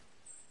him.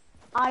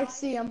 I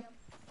see him.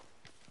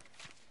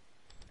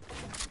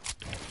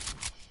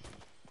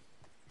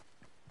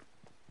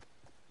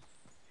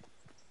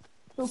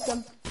 Spooked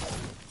him.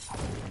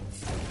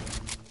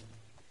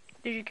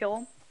 Did you kill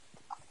him?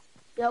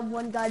 Yep,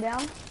 one guy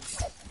down.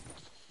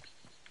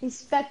 He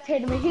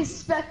spectated me. He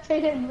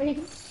spectated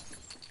me.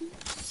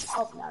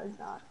 Oh, no, he's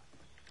not.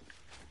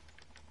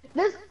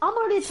 I'm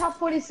already top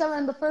 47,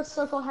 and the first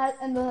circle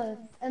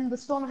and the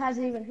storm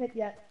hasn't even hit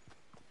yet.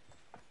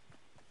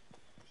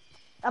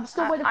 I'm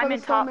still waiting for the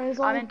storm. And it's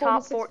I'm only in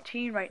top 46.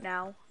 14 right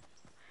now.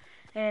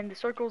 And the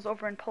circle's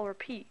over in Polar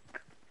Peak.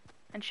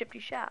 And Shifty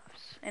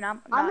Shafts. And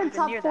I'm not I'm in even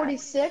top near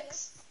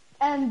 46,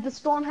 and the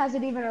storm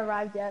hasn't even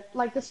arrived yet.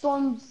 Like, the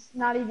storm's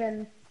not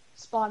even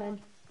spawning.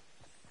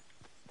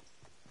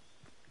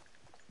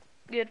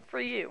 that. Good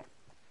for you.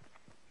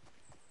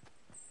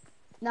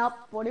 Nope,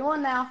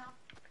 41 now.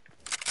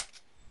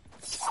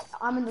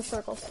 I'm in the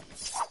circle.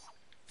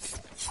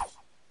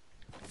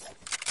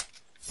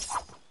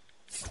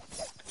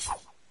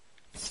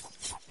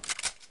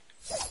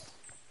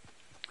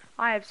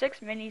 I have 6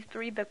 minis,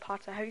 3 big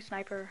pots, a heavy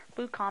sniper,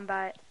 blue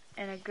combat,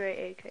 and a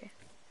gray AK.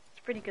 It's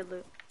pretty good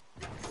loot.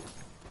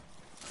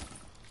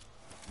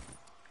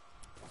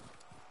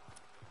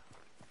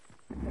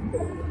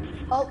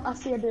 Oh, I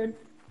see a dude.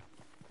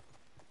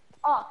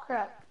 Oh,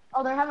 crap.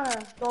 Oh, they're having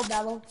a build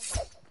battle.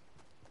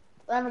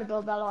 They're having a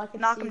build battle, I can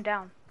Knock see. him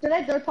down. Should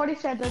I third party?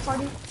 Should I third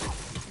party?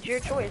 It's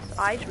your choice.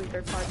 I choose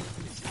third party.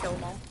 Kill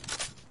them all.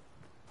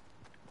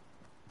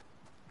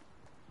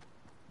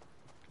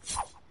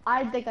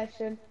 I think I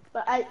should.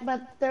 But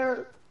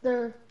their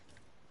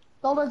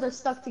shoulders are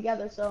stuck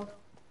together, so.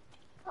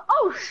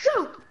 Oh,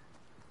 shoot!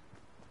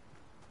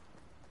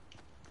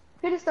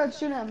 He just started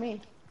shooting at me.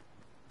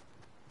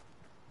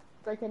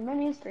 Drinking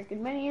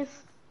minis.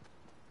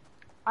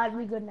 I'd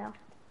be good now.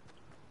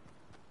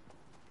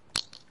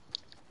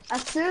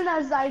 As soon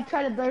as I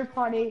try to third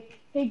party,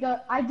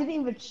 I didn't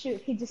even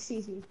shoot, he just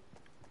sees me.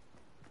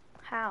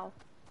 How?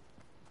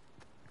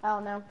 I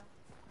don't know.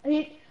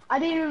 I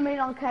didn't even make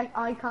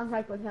eye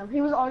contact with him.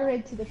 He was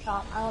already to the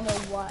shop. I don't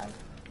know why.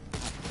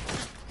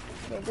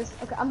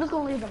 Okay, I'm just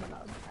gonna leave him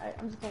alone. Alright,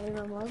 I'm just gonna leave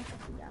him alone.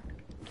 Yeah.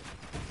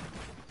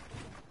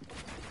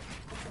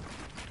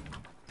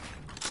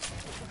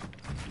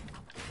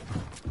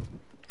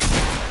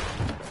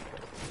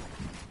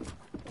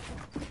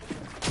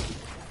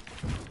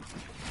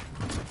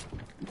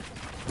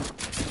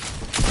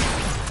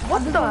 What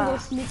I'm just the? gonna go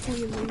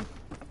sneakily leave.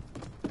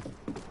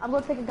 I'm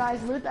gonna take a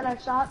guy's loot that I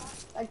shot,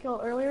 I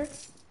killed earlier,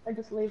 and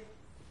just leave.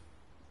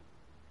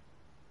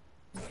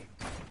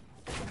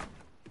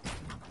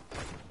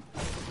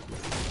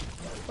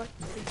 What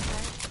is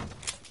that?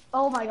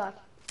 Oh my god.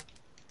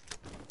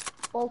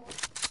 Well,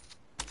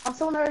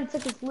 someone already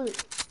took his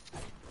loot.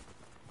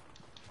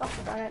 Oh,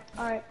 darn it.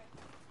 Alright.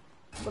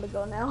 I'm gonna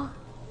go now.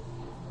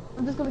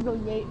 I'm just gonna go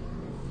yeet.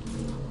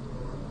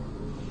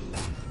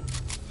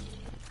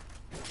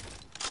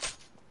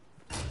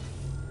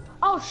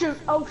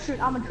 Oh shoot,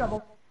 I'm in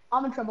trouble.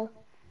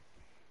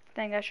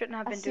 Dang, I shouldn't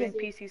have been see doing it,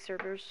 PC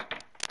servers.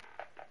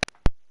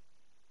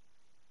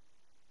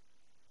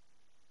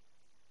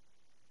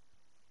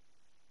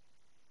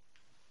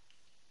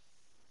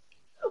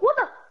 What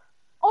the?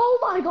 Oh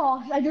my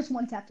gosh, I just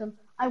one-tapped him.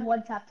 I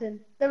one-tapped him.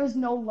 There was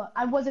no luck.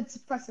 I wasn't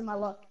suppressing my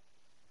luck.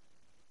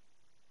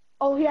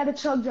 Oh, he had a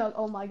chug jug.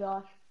 Oh my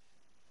gosh.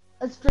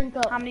 Let's drink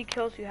up. How many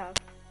kills do you have?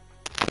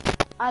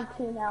 I have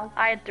 2 now.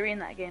 I had 3 in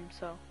that game,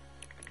 so.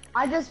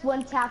 I just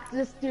one-tapped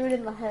this dude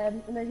in the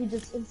head, and then he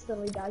just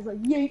instantly dies. Like,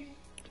 yeet.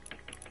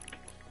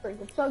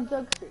 Drink a chug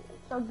jug, drink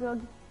a chug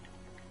jug.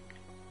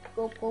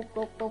 Go.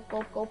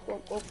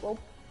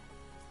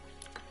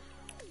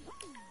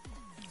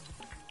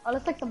 Oh,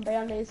 let's take some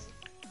band-aids.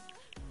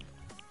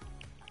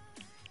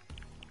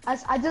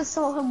 I just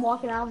saw him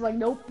walking out, I was like,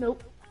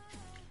 nope.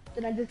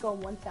 Then I just go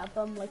and one-tap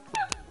him, like.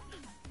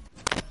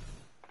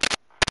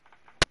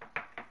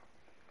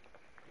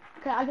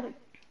 Okay, I gotta.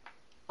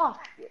 Oh,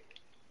 shit.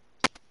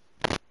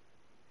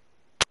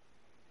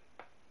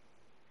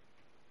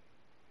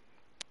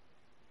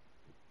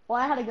 Well,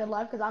 I had a good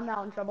life because I'm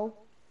now in trouble.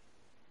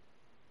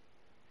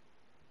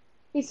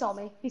 He saw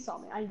me.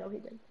 I know he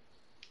did.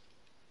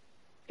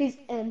 He's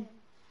in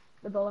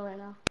the building right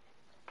now.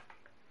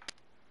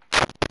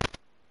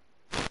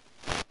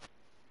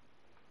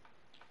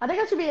 I think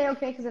I should be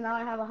okay because now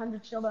I have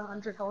 100 shield and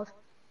 100 health.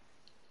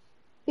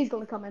 He's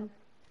gonna come in.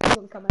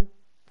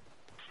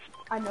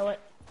 I know it.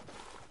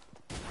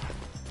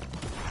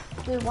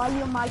 Dude, why are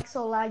your mic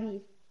so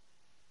laggy?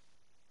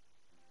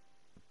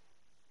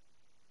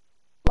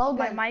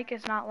 Logan. My mic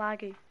is not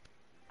laggy.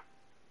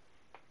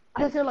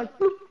 I just hear like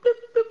boop, boop,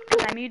 boop,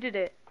 boop. I muted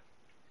it.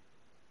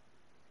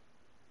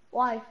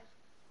 Why?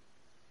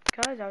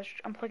 Because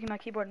I'm clicking my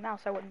keyboard and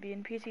mouse, I wouldn't be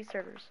in PC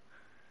servers.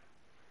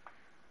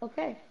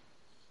 Okay.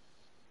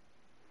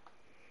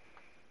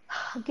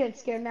 I'm getting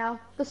scared now.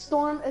 The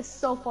storm is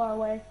so far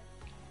away.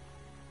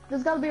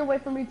 There's gotta be a way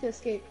for me to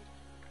escape.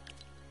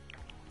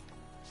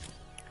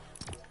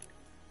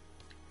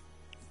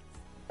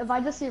 If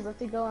I just see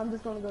Rifty go, I'm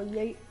just gonna go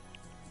yeet.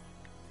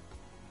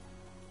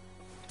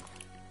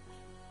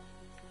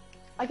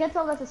 I can't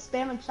tell if that's a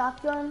spam and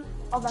shotgun.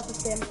 Oh, that's a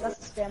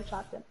spam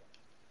shotgun.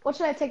 What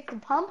should I take, the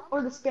pump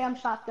or the spam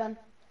shotgun?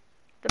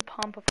 The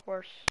pump, of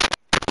course.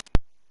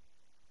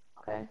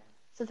 Okay.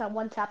 Since I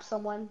one-tap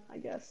someone, I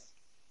guess.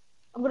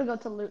 I'm gonna go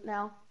to loot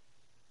now.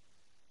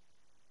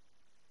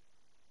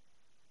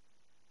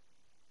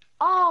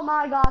 Oh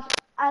my gosh.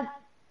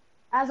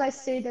 As I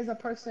see, there's a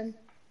person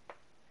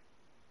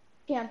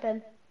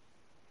camping.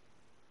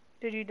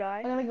 Did you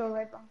die? I'm gonna go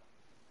right back.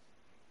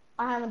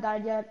 I haven't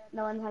died yet.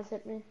 No one has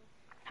hit me.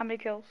 How many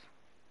kills?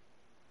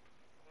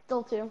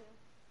 Still 2.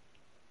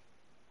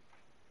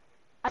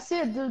 I see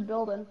a dude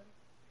building.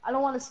 I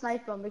don't want to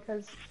snipe him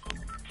because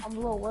I'm a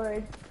little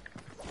worried.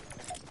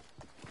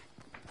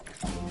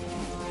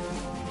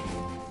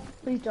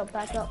 Please jump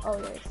back up. Oh,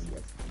 yes.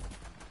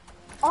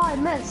 Oh, I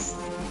missed.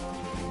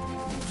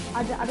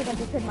 I think I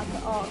just hit my.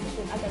 Oh,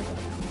 shit. I gotta go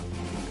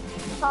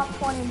now. Top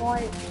 20 more. I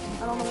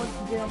don't know what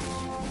to do.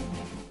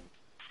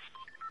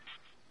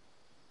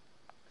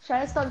 Should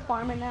I start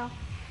farming now?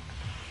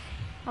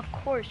 Of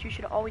course, you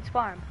should always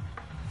farm.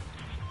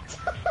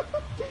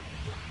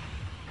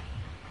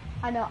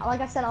 I know. Like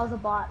I said, I was a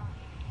bot.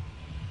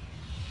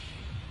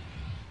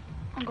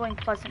 I'm going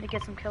Pleasant to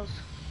get some kills.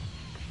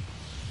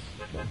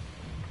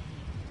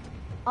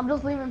 I'm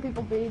just leaving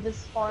people be,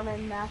 just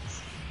farming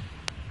mats.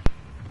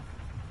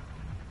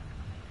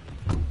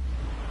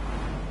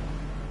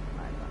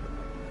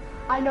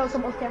 I know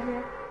someone's camping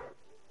here.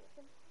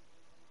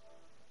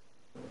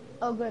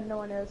 Oh good, no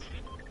one is.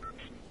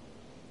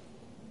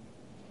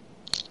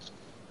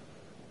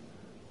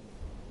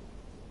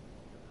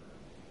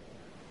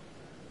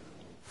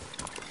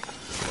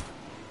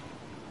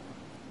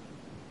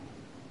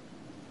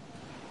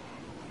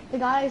 The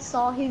guy I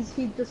saw, he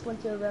just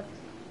went to a rift.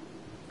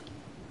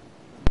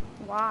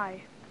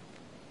 Why?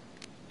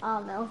 I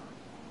don't know.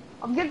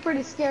 I'm getting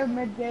pretty scared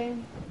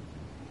mid-game.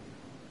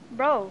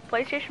 Bro,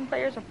 PlayStation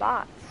players are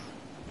bots.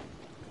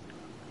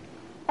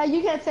 Hey,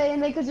 you can't say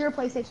anything because you're a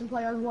PlayStation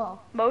player as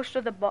well. Most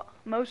of the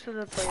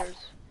players.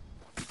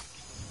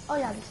 Oh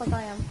yeah, just like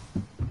I am.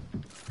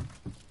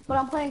 But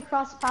I'm playing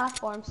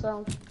cross-platform,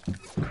 so...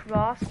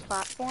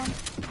 Cross-platform?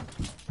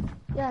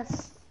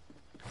 Yes.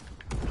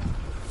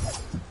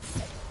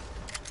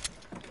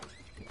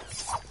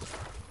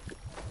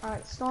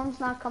 Alright, Storm's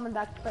not coming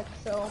back quick,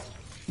 so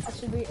that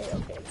should be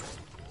a-okay.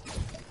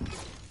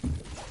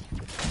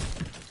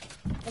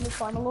 Let me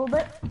climb a little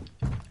bit.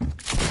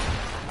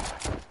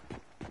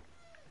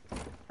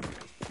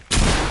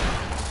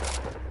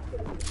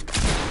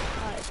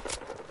 Alright.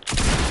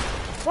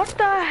 What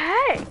the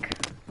heck?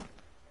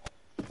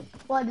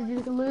 What, did you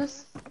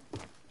lose?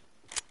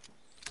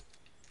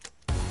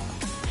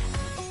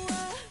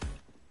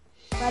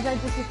 Maybe I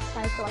just get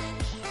sniped like...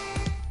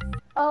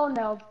 Oh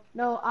no,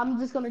 no, I'm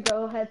just gonna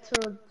go ahead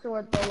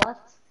toward the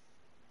left.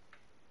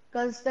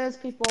 Because there's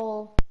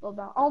people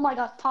about. Oh my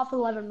god, top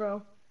 11,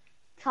 bro.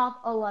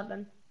 Top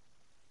 11.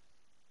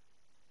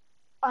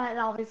 And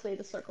obviously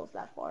the circle's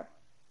that far.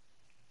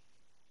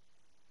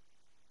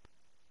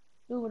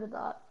 Who would have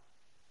thought?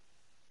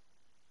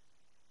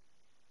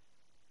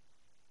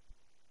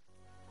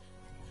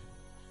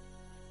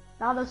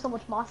 Now there's so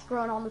much moss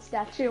growing on the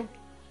statue.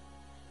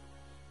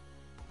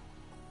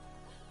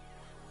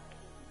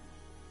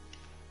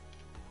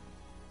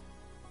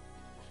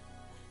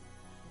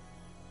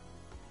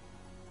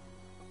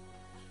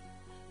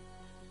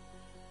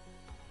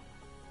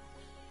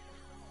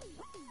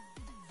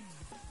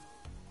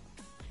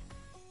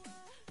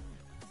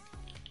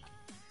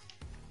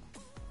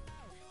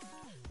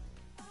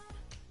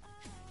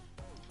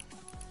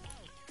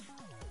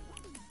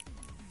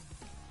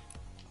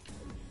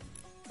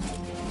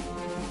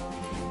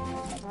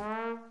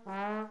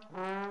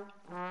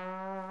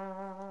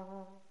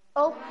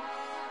 Oh,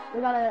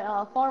 we got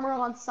a farmer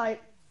on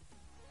site.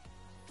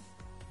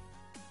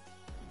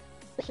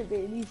 This should be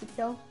an easy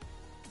kill.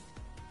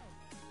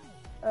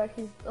 Alright,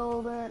 he's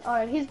building.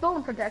 Alright, he's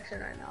building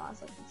protection right now,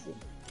 as I can see.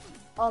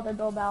 Oh, they're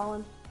Bill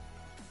Ballin.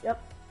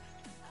 Yep.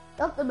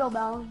 Yep, they're Bill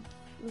Ballin.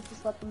 Let's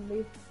just let them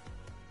be.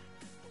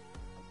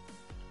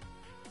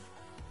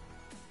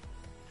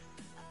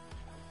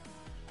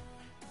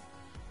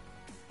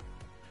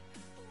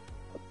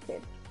 Okay.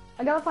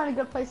 I gotta find a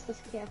good place to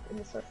camp in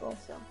the circle,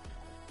 so.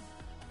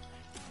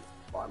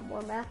 Farm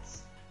more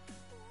mats.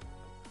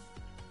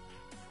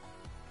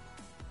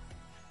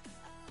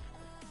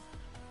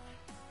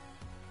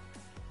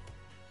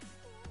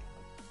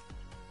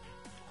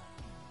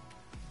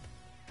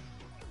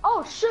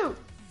 Oh shoot!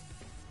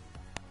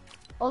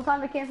 Well, time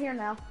to camp here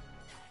now.